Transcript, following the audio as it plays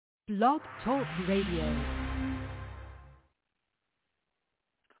Blog Talk Radio.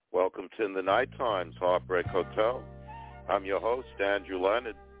 Welcome to the Nightime'S Heartbreak Hotel. I'm your host, Andrew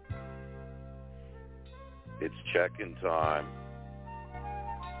Leonard. It's check-in time.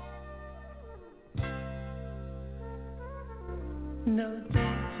 No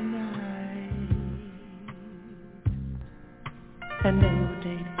date tonight, and no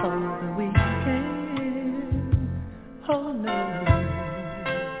date for the weekend. Oh no,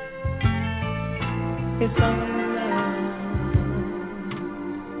 it's all love.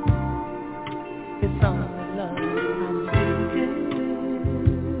 It's all the love I'm seeking.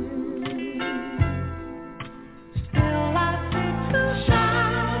 Still I seem too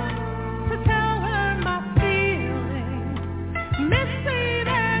shy to tell her my feelings. Missing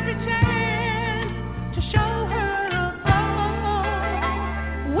every chance to show her a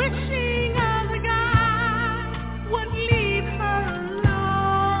phone. Wishing other guys would leave her alone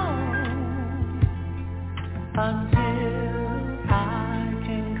until I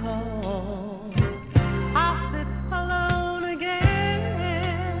can call. I'll sit alone again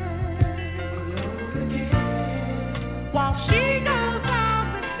while she goes out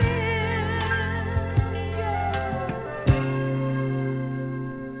within.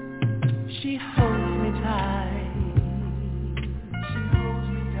 She holds me tight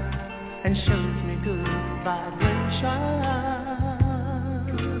and shows me good vibrations.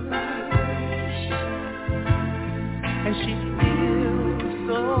 And she feels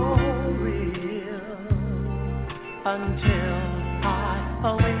so real until I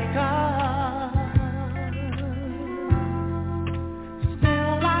awaken.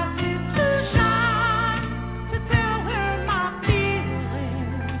 Still I feel too shy to tell her my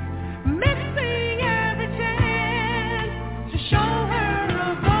feelings. Missing every chance to show her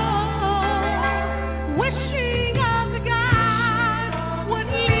a bone. Wishing other guys would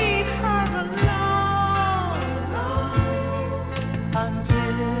leave her alone until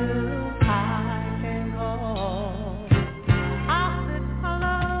I can call.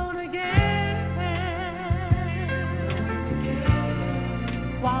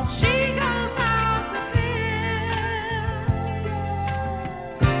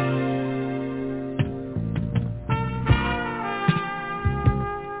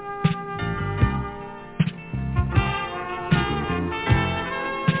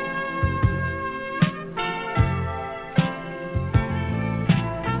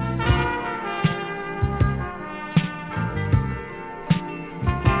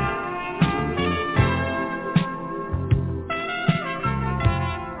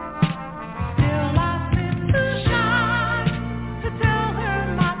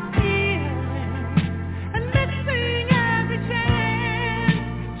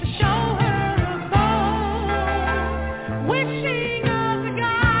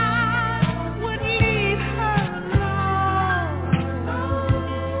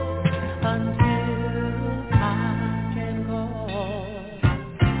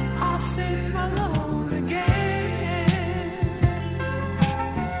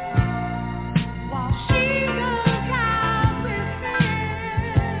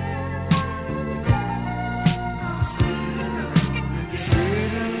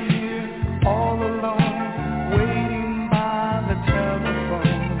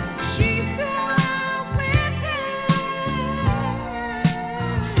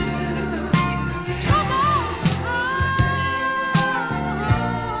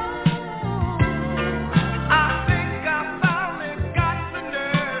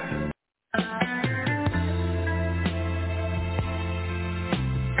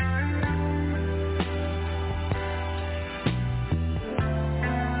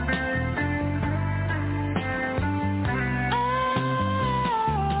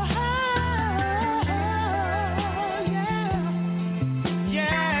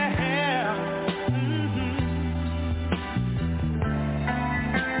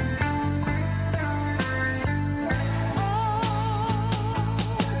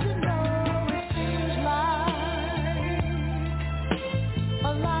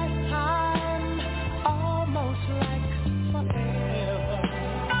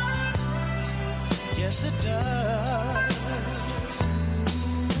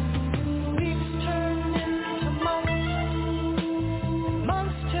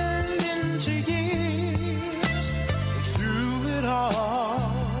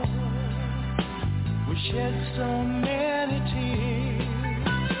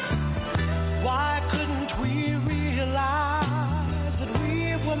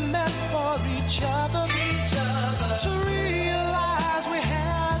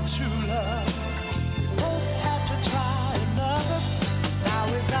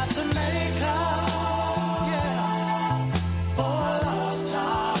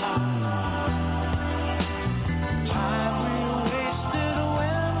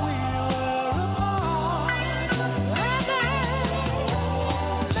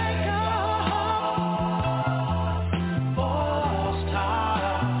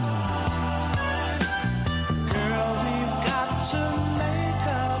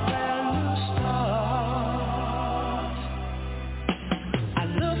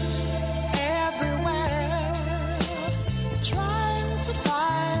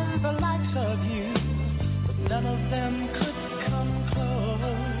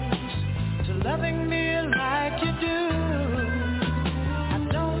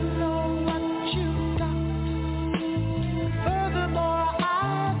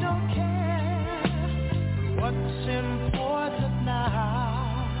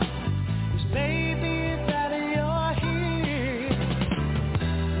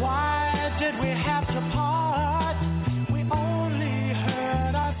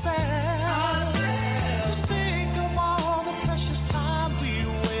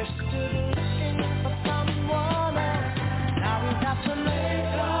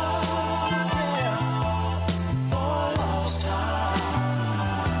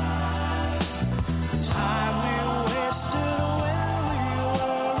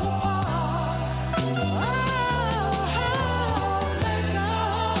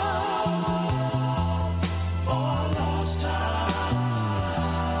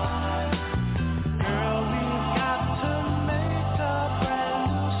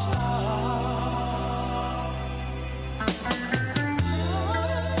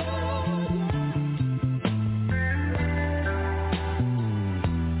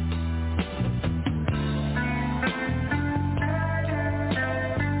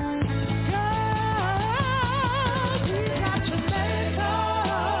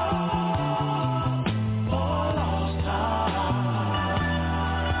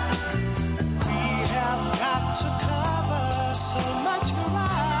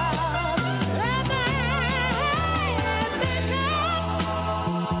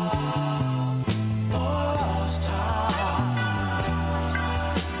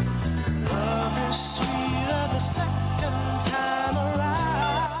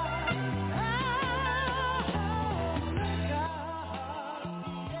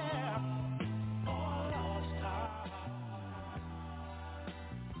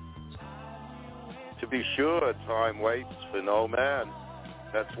 To be sure, time waits for no man.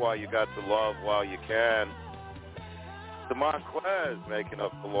 That's why you got to love while you can. The Montclair's making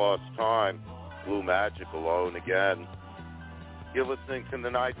up for lost time. Blue Magic alone again. You're listening to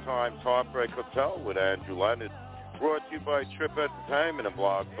the Nightime's Heartbreak Hotel with Andrew Leonard. Brought to you by Trip Entertainment and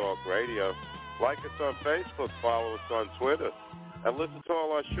Blog Talk Radio. Like us on Facebook, follow us on Twitter, and listen to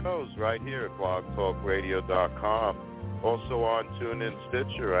all our shows right here at blogtalkradio.com. Also on TuneIn,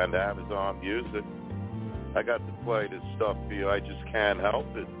 Stitcher, and Amazon Music. I got to play this stuff for you. I just can't help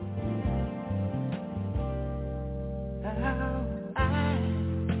it.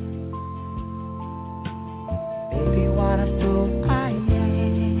 Baby, wanna so I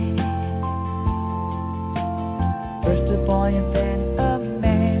am. First a boy and then a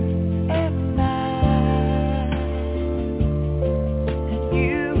man, and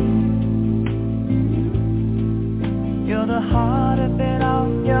you're the heart of it all.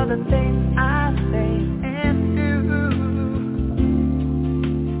 You're the thing I say.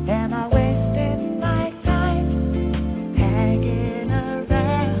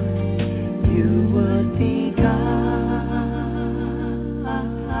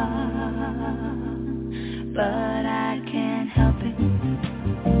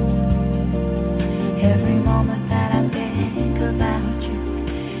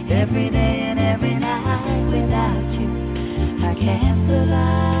 Every day and every night without you, I can't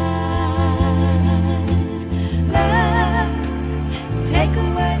survive. Love, take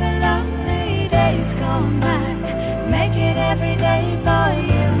away the lonely days gone by. Make it every day for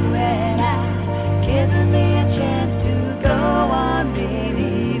you and I. Giving me a chance to go on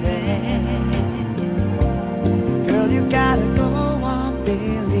believing. Girl, you gotta go on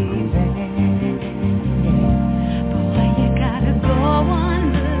believing. Boy, you gotta go on.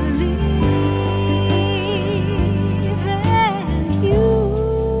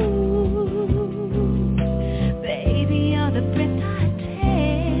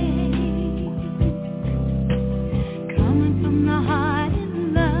 Coming from the heart.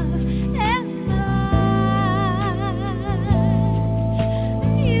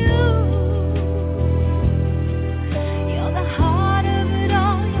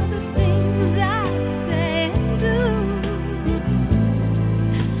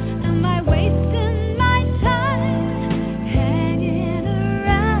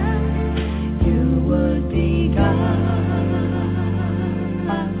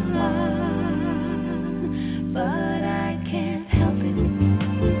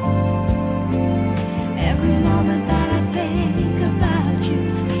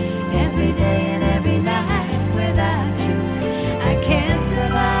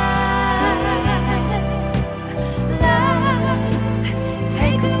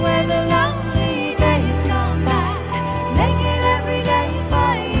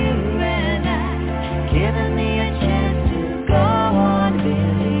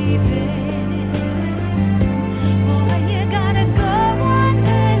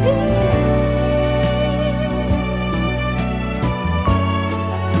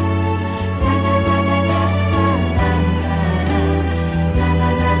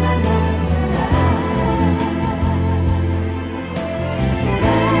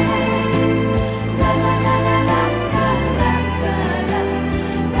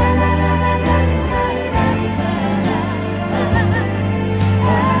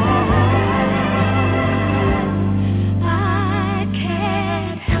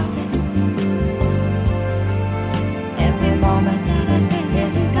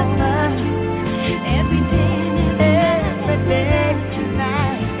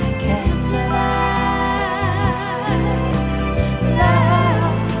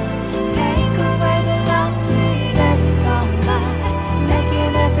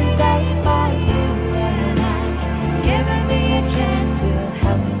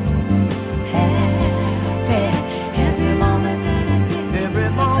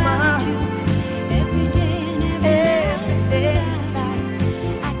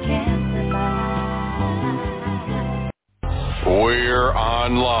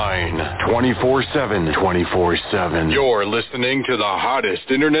 24/7. 24/7. You're listening to the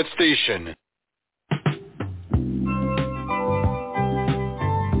hottest internet station.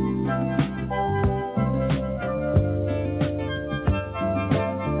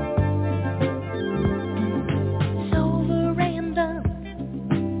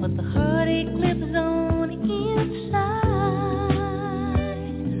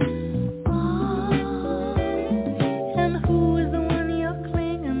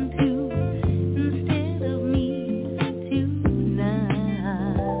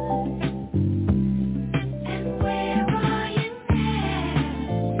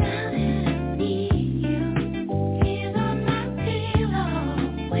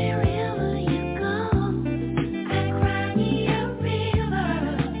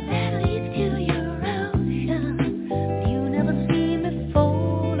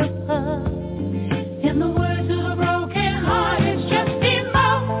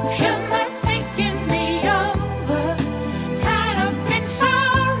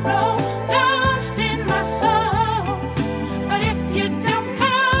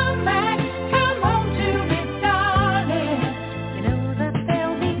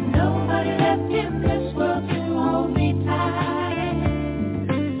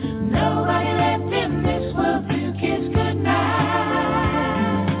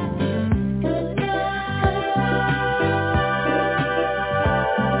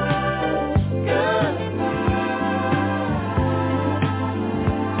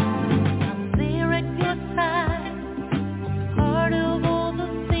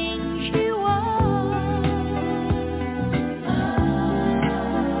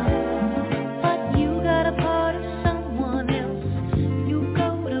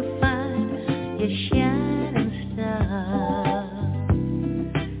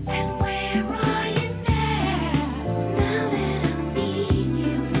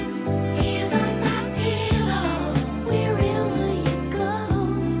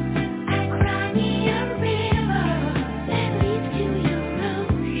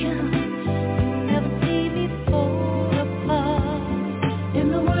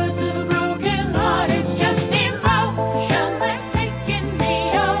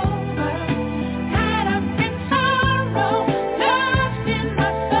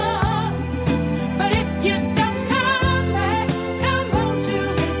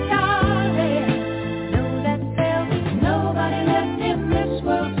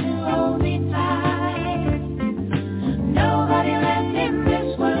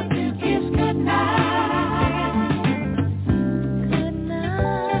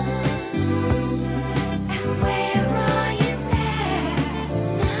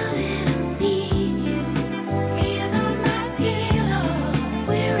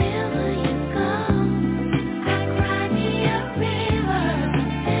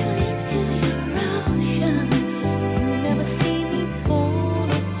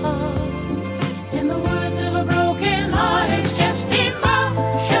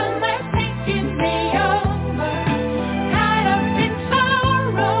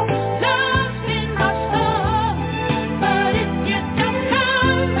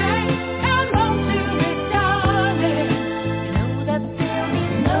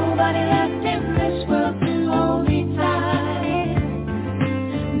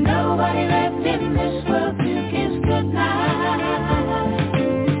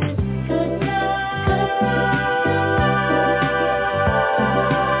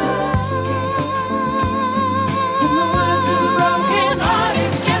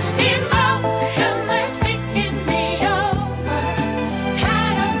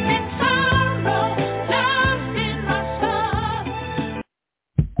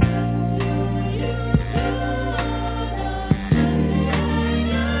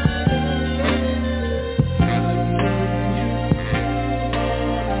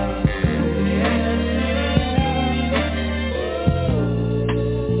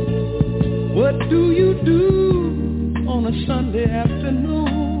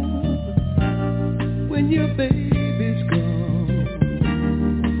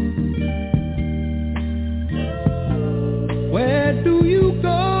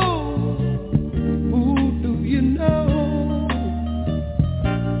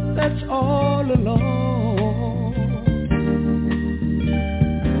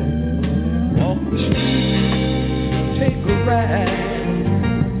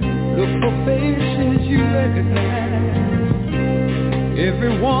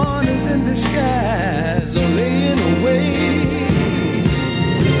 Everyone is in disguise or laying away.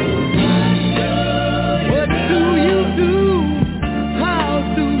 What do you do?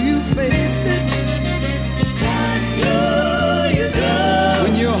 How do you face it? What do you do?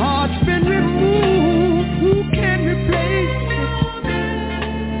 When your heart's been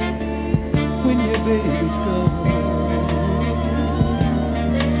baby's gone.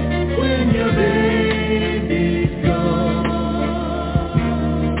 When your baby's gone.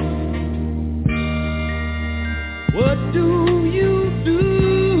 What do you do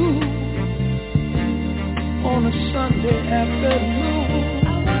on a Sunday afternoon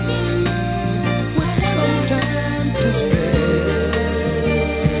with some time to spare?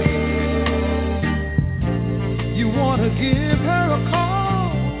 You want to give her a call,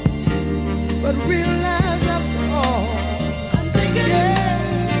 but realize after all, I'm thinking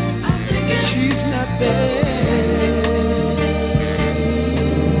she's not there.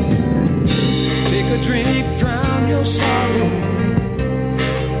 Take a drink, drown your sorrow,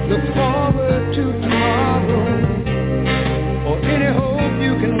 look forward to tomorrow, or any hope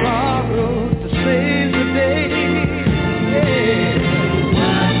you can borrow to save the day. Yeah.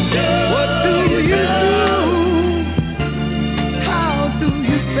 What do you do? How do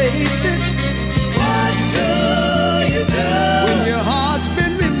you face it? What do you do? When your heart's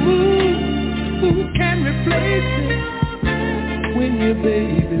been removed, who can replace it? When your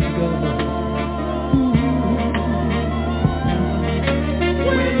baby's gone.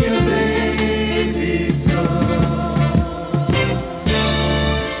 When your baby's gone.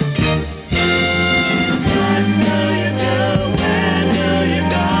 What do you do? Where do you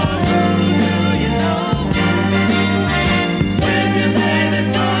go? Who do you know? When your baby's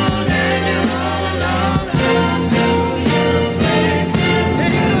gone and you're all alone, how do you face it?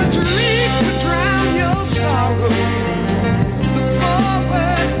 Take a drink to drown your sorrow. Look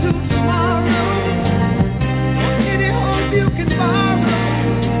forward to tomorrow. Or any hope you can borrow.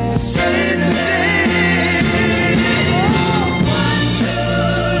 Save the day.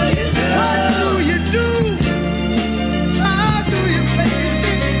 What do you do? How do you face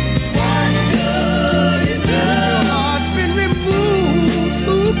it? What do you do? Your heart's been removed.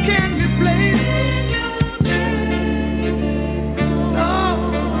 Who can replace it? No.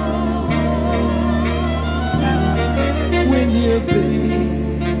 When your baby's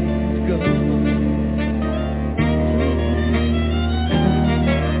gone.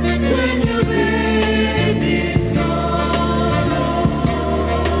 When your baby's gone.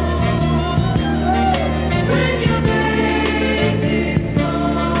 When your baby's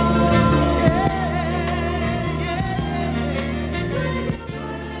gone.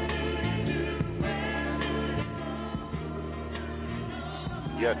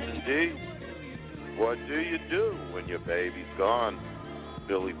 Yes, indeed. What do you do when your baby's gone?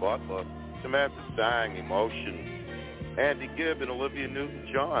 Billy Butler, Samantha Sang, Emotion, Andy Gibb, and Olivia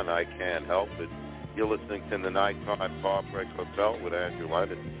Newton-John, I Can't Help It. You're listening to the Nighttime Heartbreak Hotel with Andrew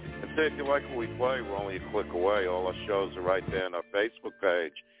Leonard. And say if you like what we play, we're only a click away. All our shows are right there on our Facebook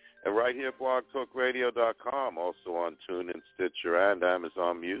page. And right here at blogtalkradio.com, also on TuneIn, Stitcher, and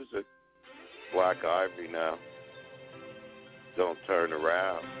Amazon Music. Black Ivory now. Don't turn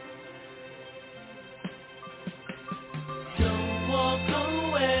around. Don't walk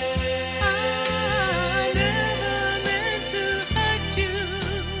away. I never meant to hurt you,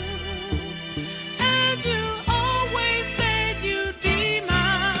 and you always said you'd be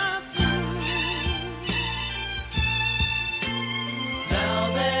my fool. Now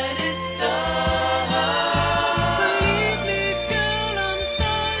that it's done, believe me, girl, I'm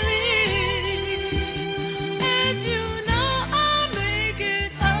sorry, and you know I'll make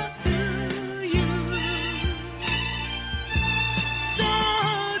it up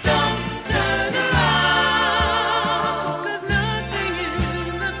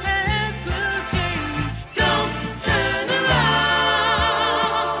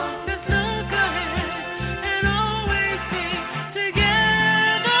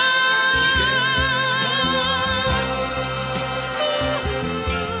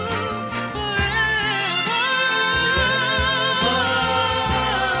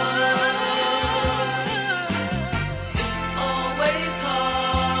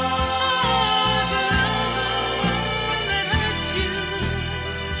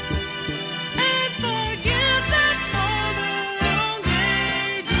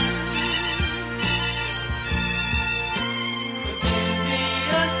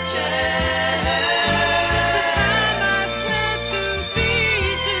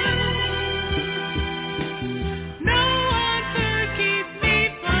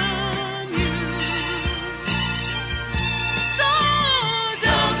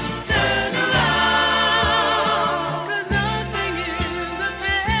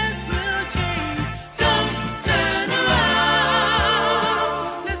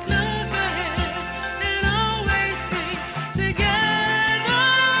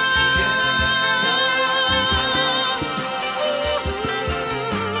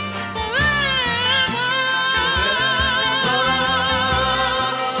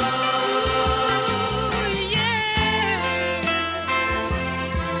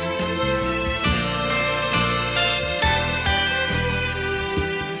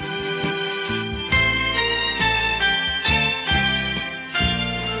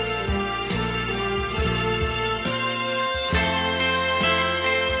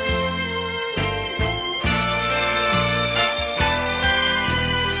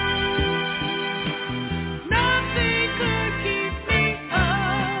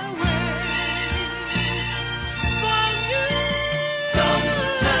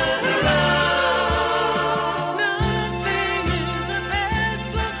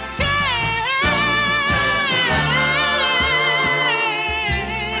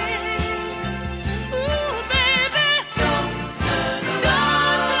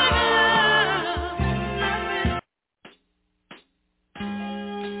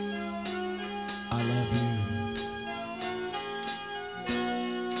I love you.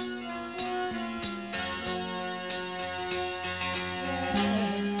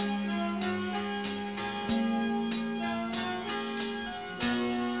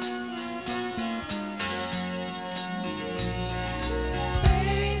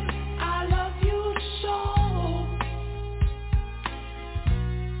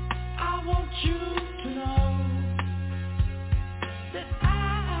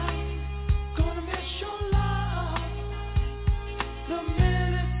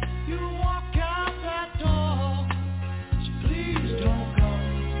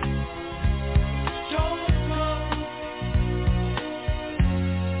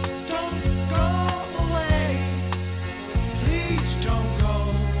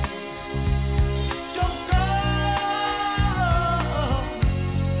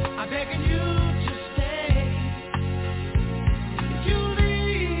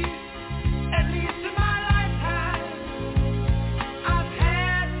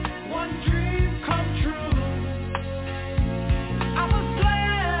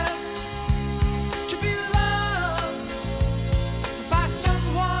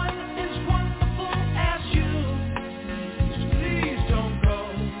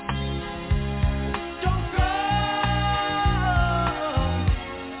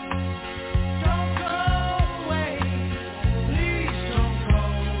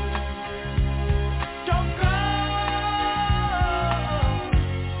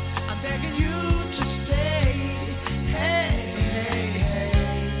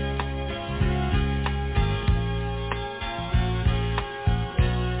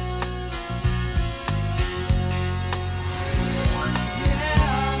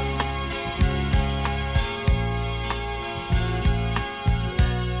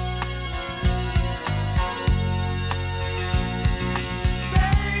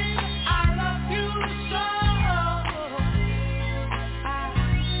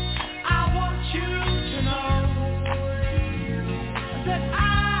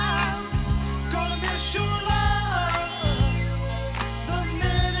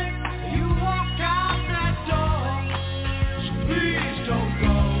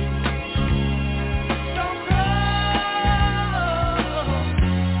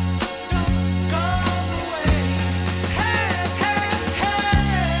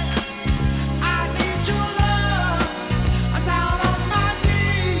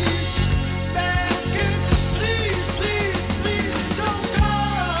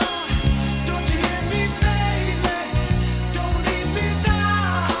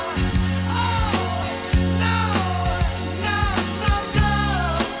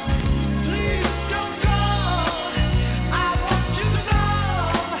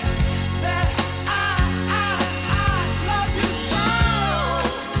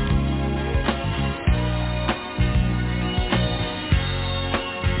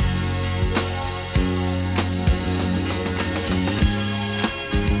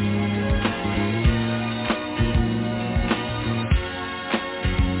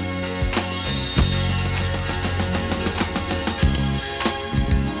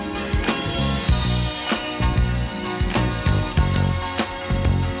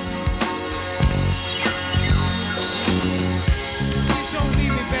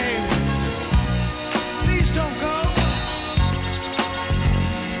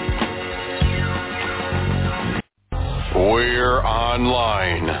 We're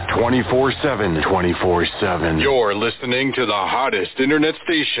online 24/7. 24/7. You're listening to the hottest internet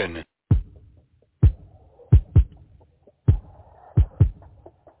station.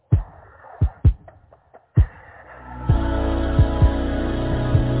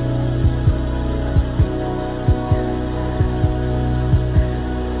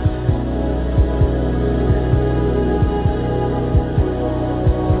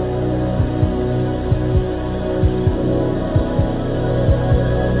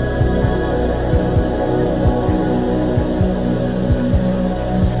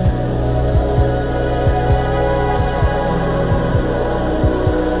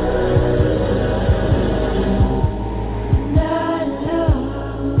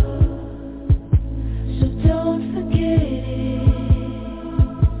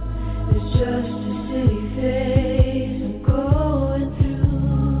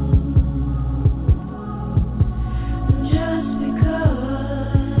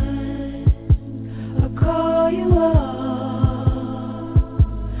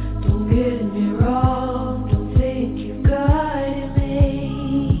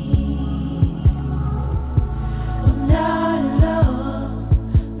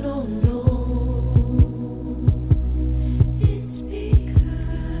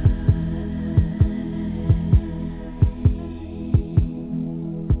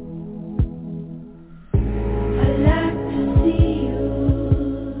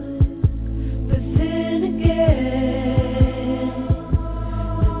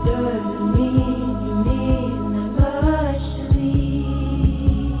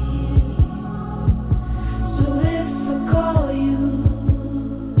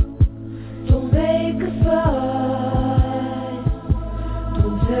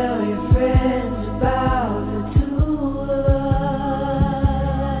 tell your friends about the two of us.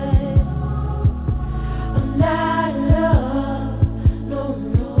 I'm not in love, no,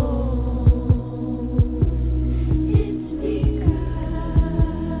 no. It's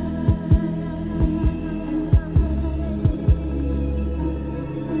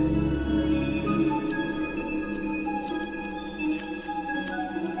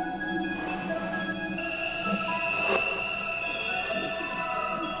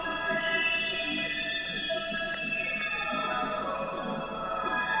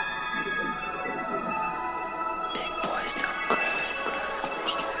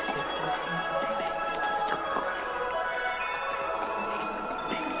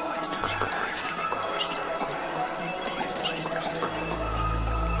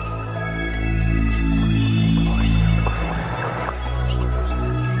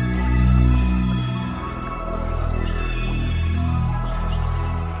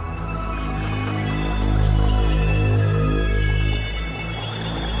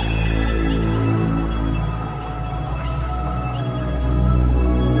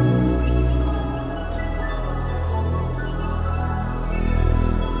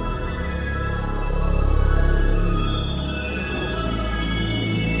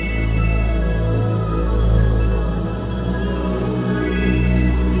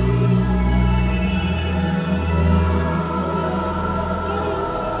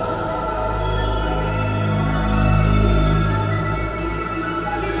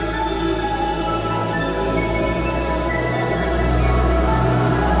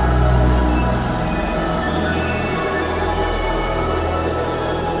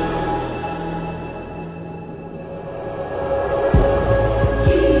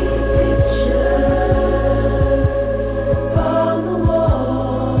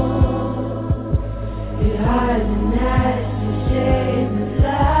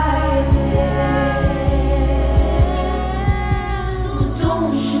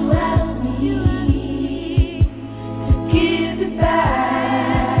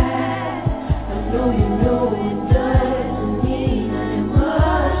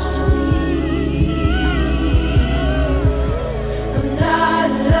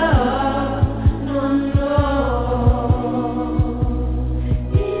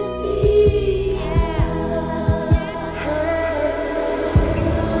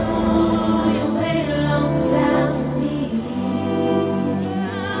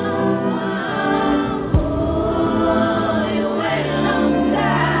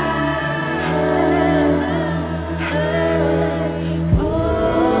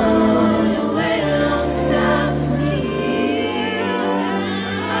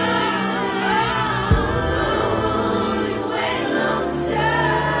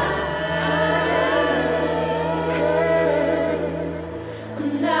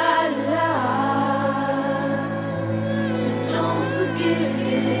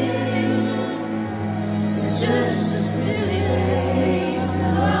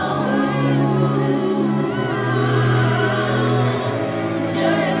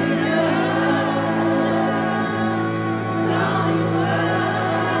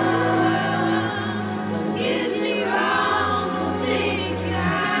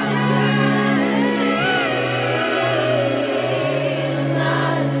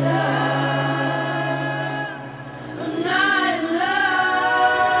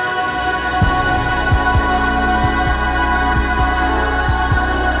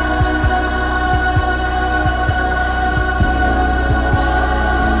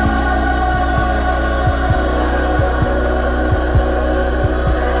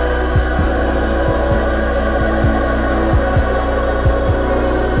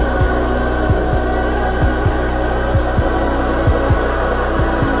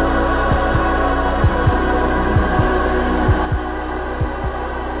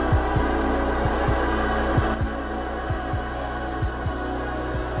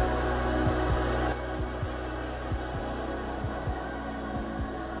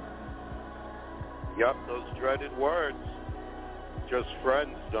Yep, those dreaded words. Just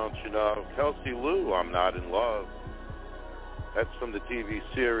friends, don't you know? Kelsey Lou, I'm not in love. That's from the TV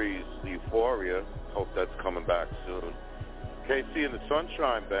series Euphoria. Hope that's coming back soon. KC and the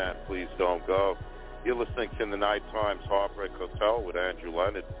Sunshine Band, Please Don't Go. You're listening to the Nightime'S Heartbreak Hotel with Andrew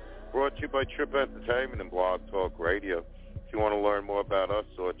Leonard. Brought to you by Trip Entertainment and Blog Talk Radio. If you want to learn more about us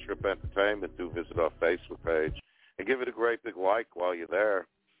or Trip Entertainment, do visit our Facebook page and give it a great big like while you're there.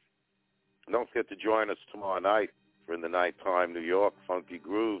 And don't forget to join us tomorrow night for In the Nighttime New York, Funky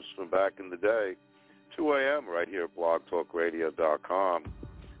Grooves from back in the day, 2 a.m. right here at blogtalkradio.com.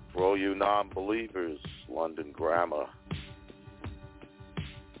 For all you non-believers, London Grammar.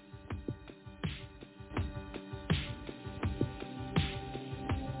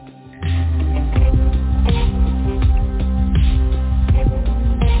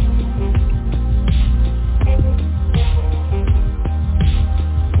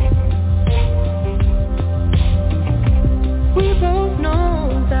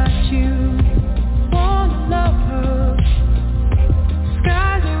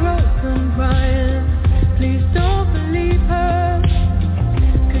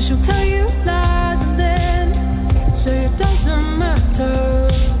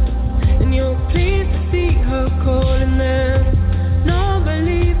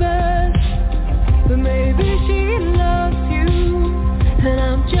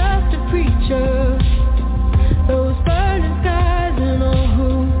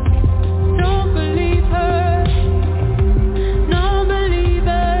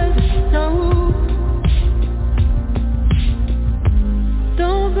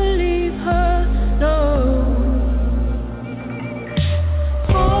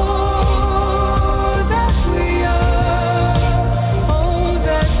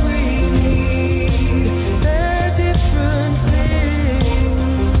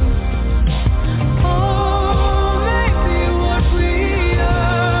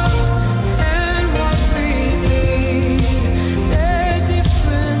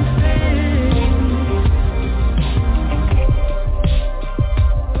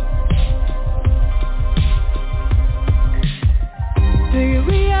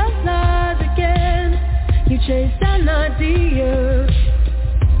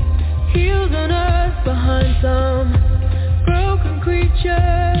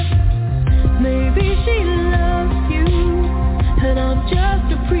 preacher. Maybe she loves you, and I'm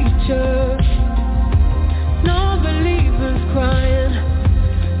just a preacher. Non-believers crying,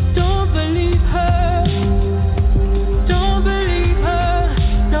 don't believe her, don't believe her,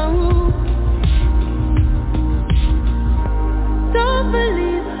 no. Don't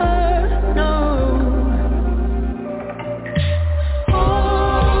believe her, no.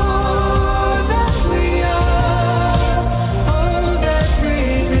 All that we are, all that we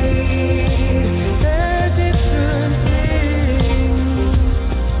need, they're different things.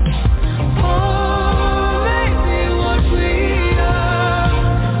 Oh, maybe what we are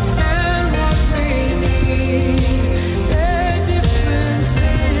and what we need, they're different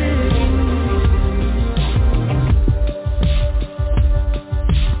things.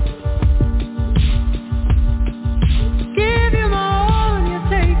 Give you my all and you're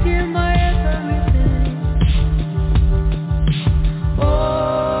taking my everything.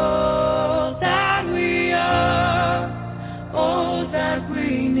 All that we are, all that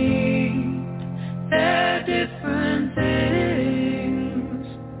we need, they're different things.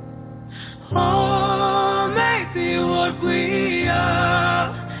 Oh, maybe what we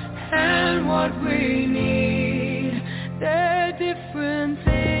are and what we need, they're different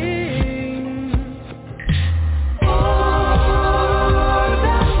things. All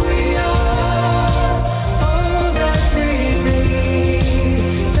that we are, all that we need,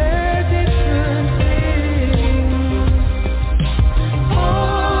 they're different things. Oh,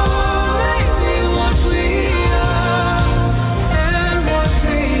 maybe what we are and what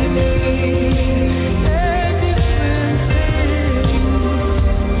we need, they're different things.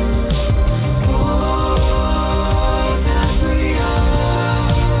 All that we are,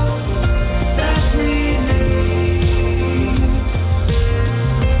 that we need.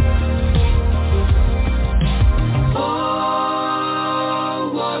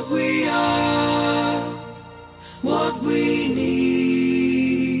 Oh, what we are, what we need.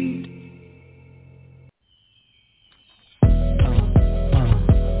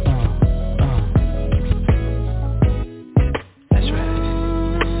 That's right.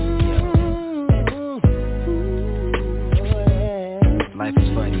 Life is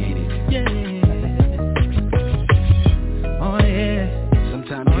funny, ain't it? Oh yeah.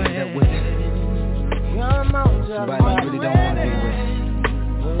 Sometimes you end up with somebody you really don't want to be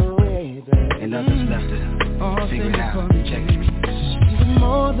with, and others left to figure it out and check it. She's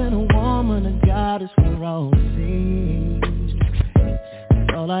more than a woman, a goddess for all to see.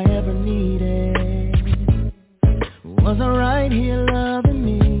 That's all I ever needed. Was I right here loving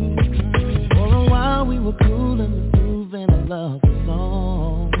me? For a while we were cool and the groove and I loved the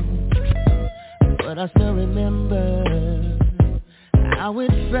song. But I still remember how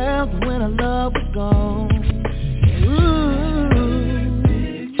it felt when our love was gone. Ooh,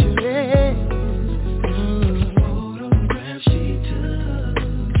 picture photograph she took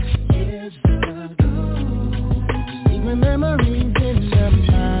years ago. Secret memories in her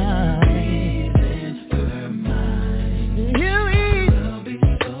mind. Her mind. I'll be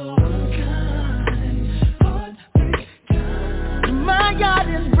so unkind. Heartbreak time. My God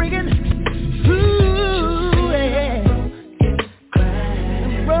is bringing. Ooh, yeah.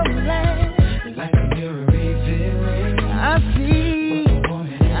 Like a mirror revealing. I see you, oh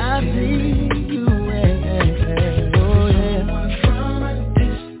yeah. From a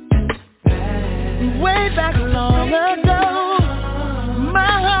distant past, way back long ago,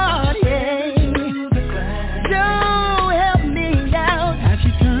 my heart, yeah. Don't help me out. As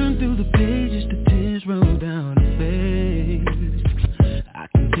she turned through the pages, the tears roll down her face. I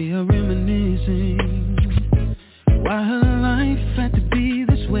can see her reminiscing why her life had to be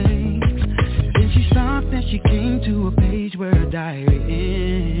this way. Then she stopped and she came to a page where her diary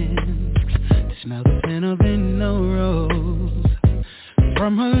ends. To smell the scent of no rose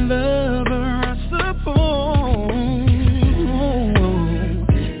from her lover, I suppose.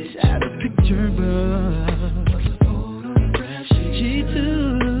 Had a picture, but was a photograph she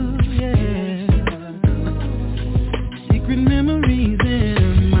took, yeah. Secret memories in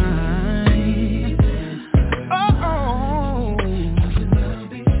her mind.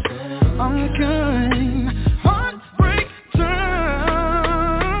 Unkind heartbreak time.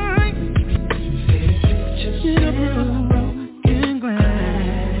 In a broken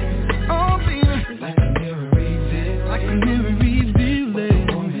glass. Oh, baby, like a mirror revealing.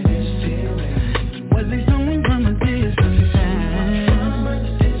 Was it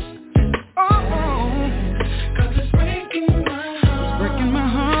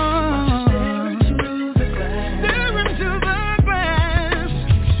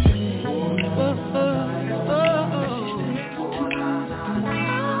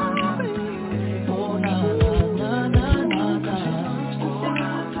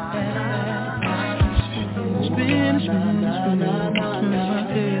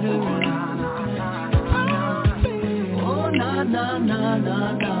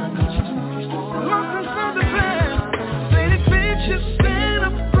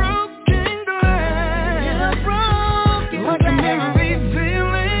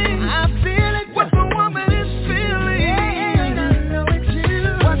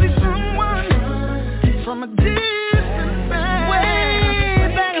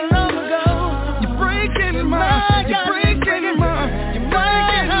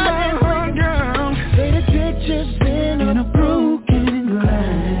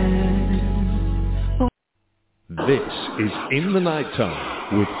This is In the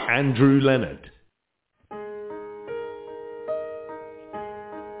Nighttime with Andrew Leonard.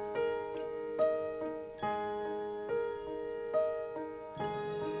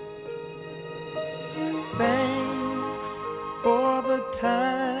 Thanks for the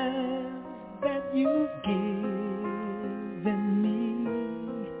time that you've given me.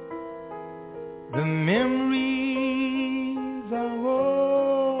 The memories are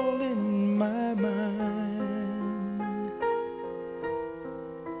all in my mind.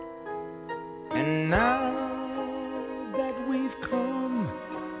 And now that we've come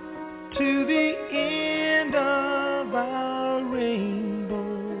to the end of our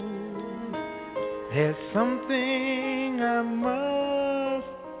rainbow, there's something I must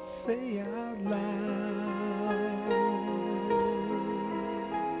say out loud.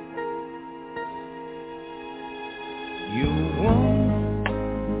 You won't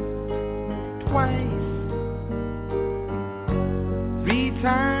twice, 3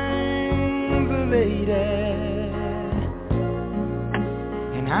 times a lady,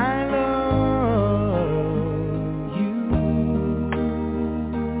 and I love you.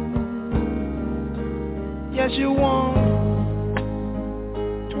 Yes, you won't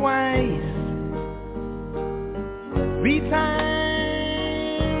twice, 3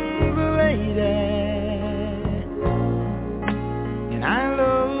 times a lady, and I love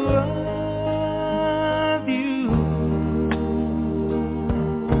you.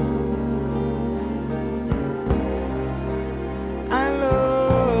 I love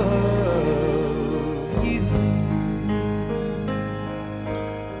you.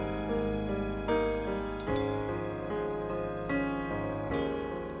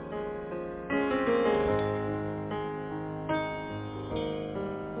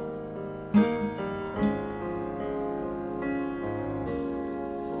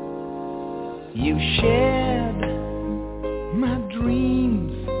 You shared my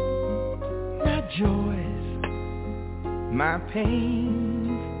dreams, my joys, my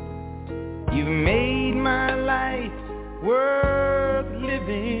pains. You made my life worth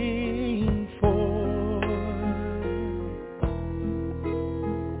living for.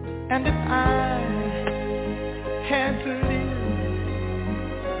 And if I had to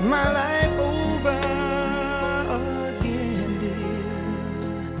live my life over again, dear,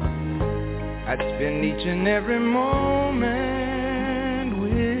 I'd spend each and every moment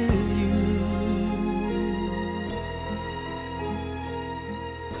with you.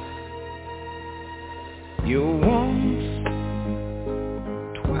 You once,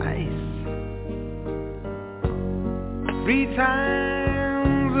 twice, 3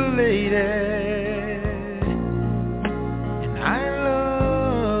 times a lady, and I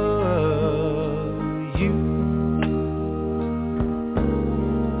love you.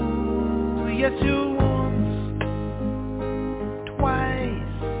 Yes, you once,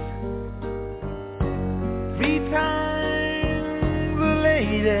 twice, 3 times a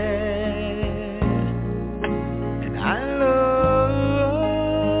lady, and I love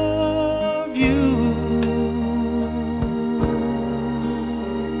you.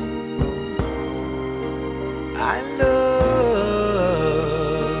 I love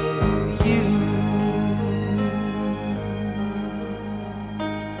you.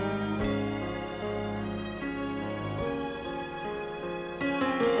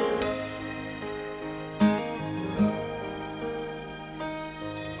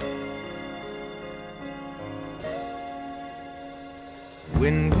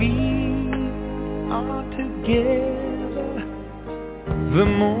 When we are together, the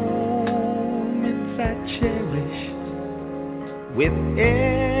moments I cherish with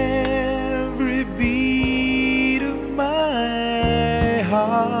every beat of my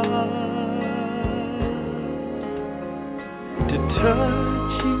heart. To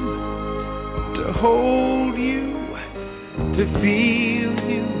touch you, to hold you, to feel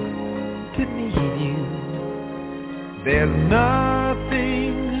you, to need you. There's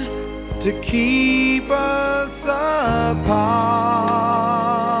nothing to keep us apart.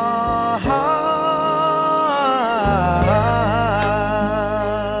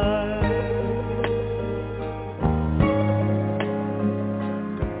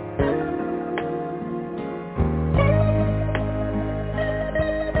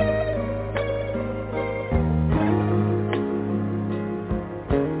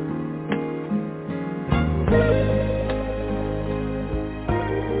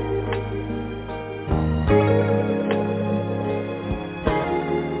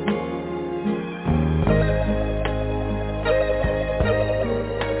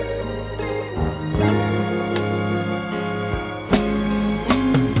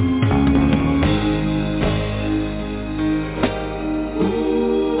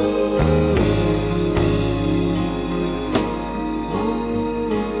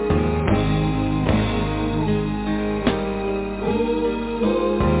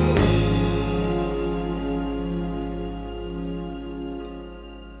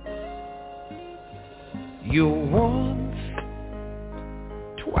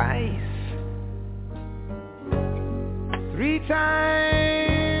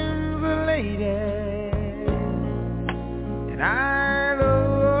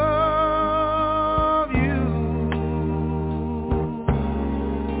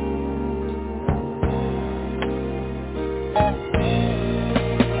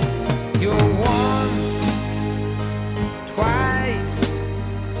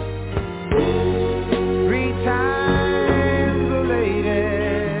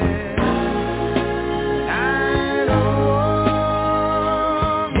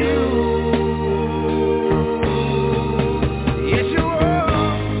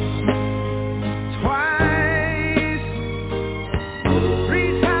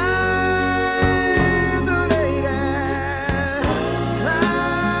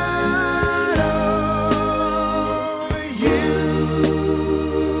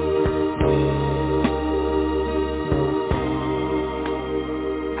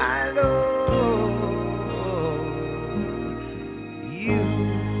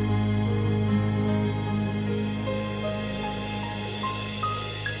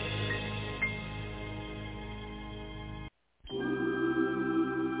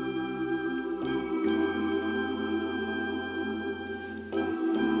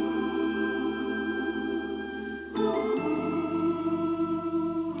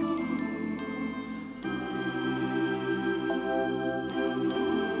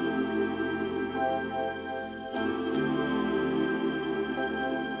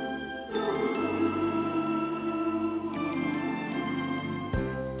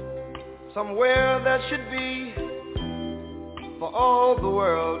 somewhere that should be for all the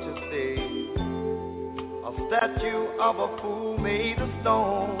world to see, a statue of a fool made of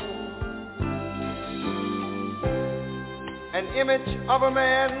stone, an image of a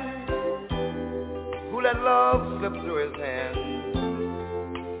man who let love slip through his hand,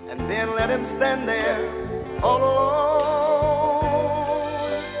 and then let him stand there all alone.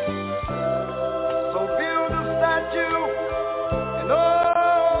 So build a statue and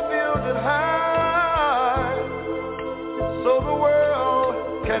build it high, so the world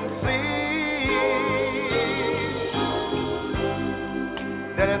can see.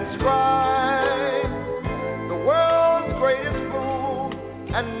 Then inscribe the world's greatest fool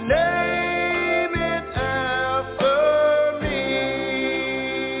and name it after me.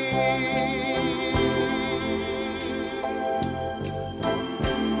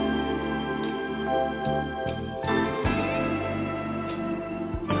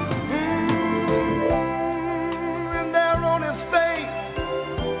 And there on his face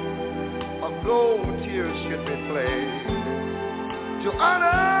a gold tear should be played to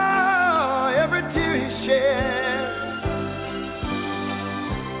honor every tear he shed.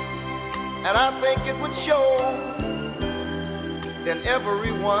 And I think it would show, then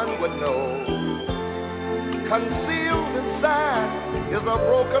everyone would know, concealed inside is a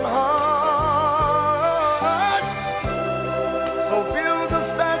broken heart. So build a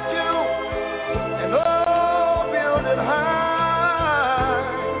statue and build it high,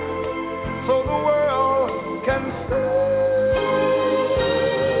 so the world can see.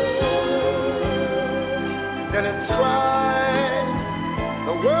 Then inscribe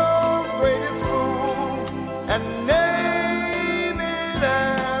the world's greatest fool and name it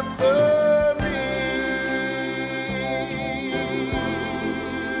after me.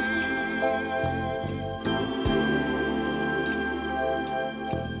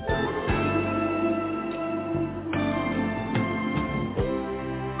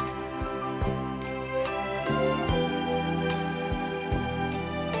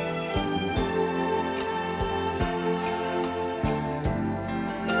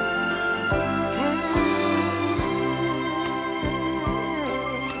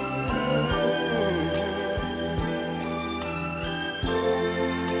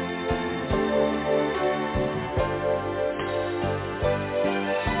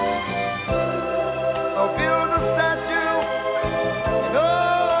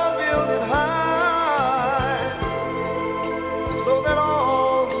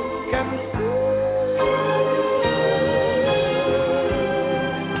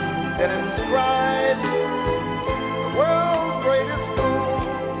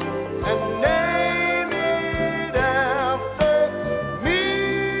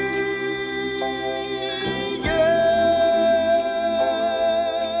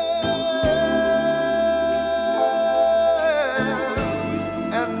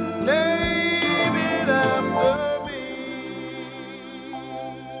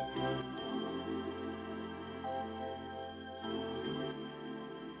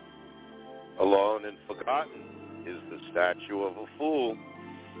 Alone and forgotten is the statue of a fool.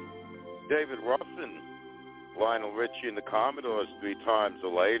 David Ruffin, Lionel Richie and the Commodores, 3 Times a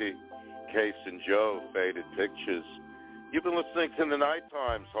Lady, Case and Joe, Faded Pictures. You've been listening to the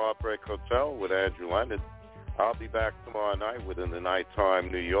Nightime's Heartbreak Hotel with Andrew Leonard. I'll be back tomorrow night within the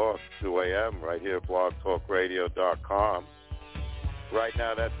Nighttime New York, 2 a.m. right here at blogtalkradio.com. Right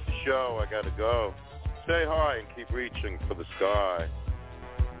now, that's the show. I got to go. Stay high and keep reaching for the sky.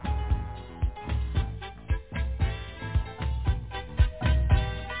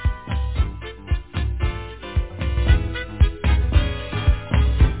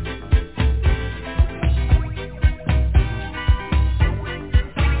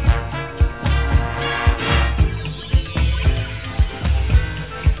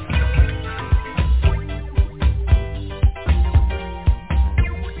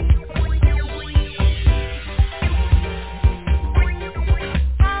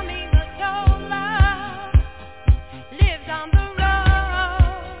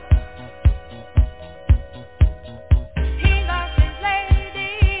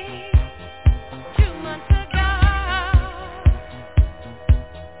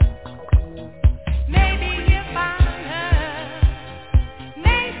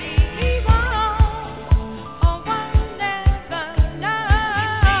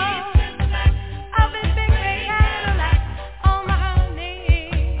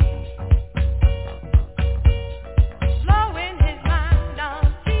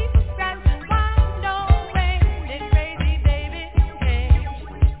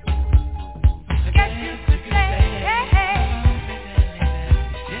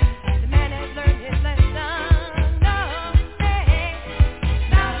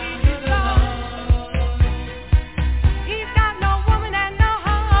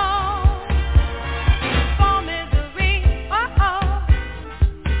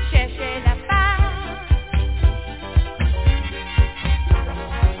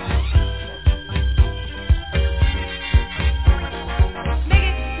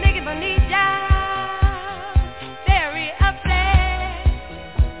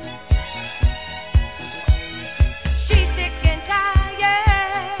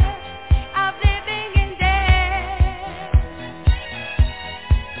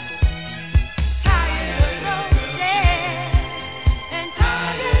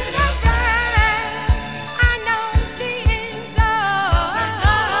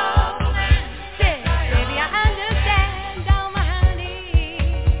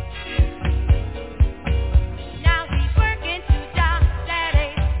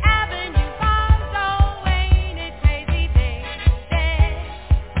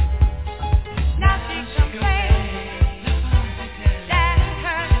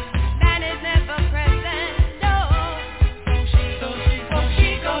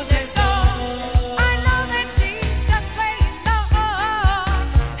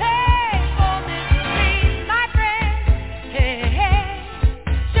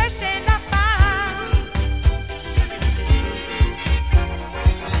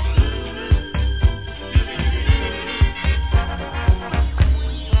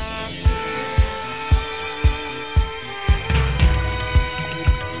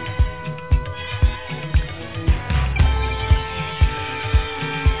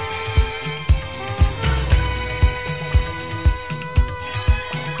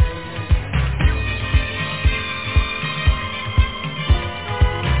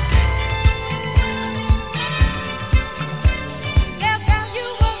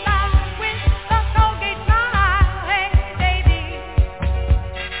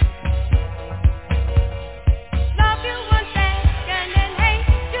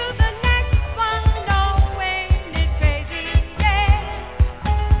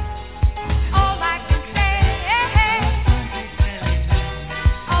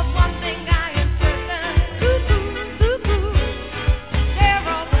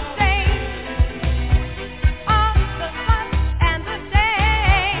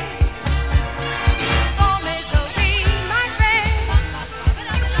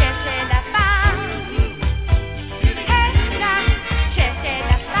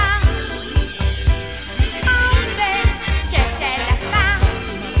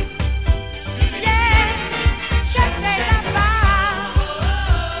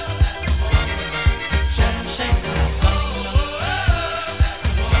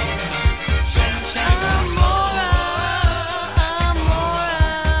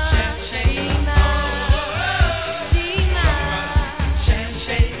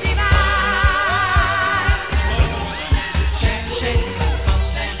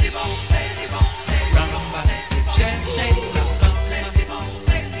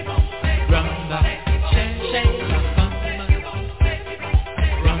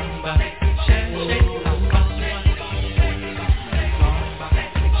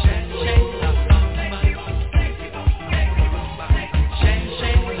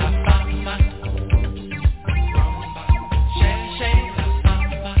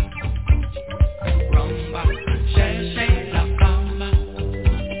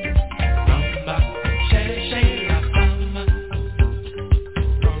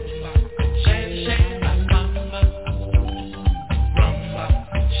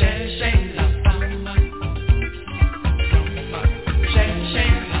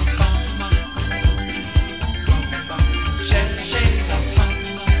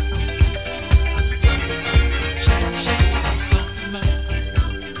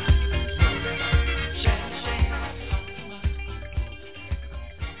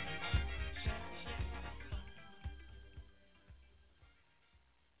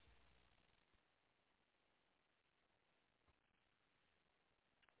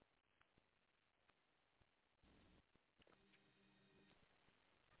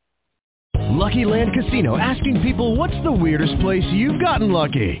 Lucky Land Casino, asking people, what's the weirdest place you've gotten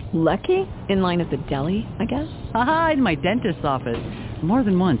lucky? Lucky? In line at the deli, I guess? Aha, in my dentist's office. More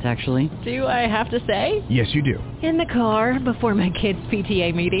than once, actually. Do I have to say? Yes, you do. In the car before my kids'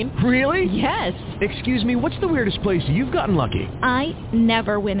 PTA meeting. Really? Yes. Excuse me, what's the weirdest place you've gotten lucky? I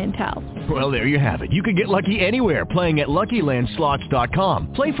never win and tell. Well, there you have it. You can get lucky anywhere, playing at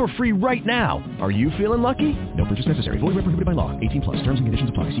LuckyLandSlots.com. Play for free right now. Are you feeling lucky? No purchase necessary. Void where prohibited by law. 18+. Terms and conditions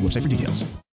apply. See website for details.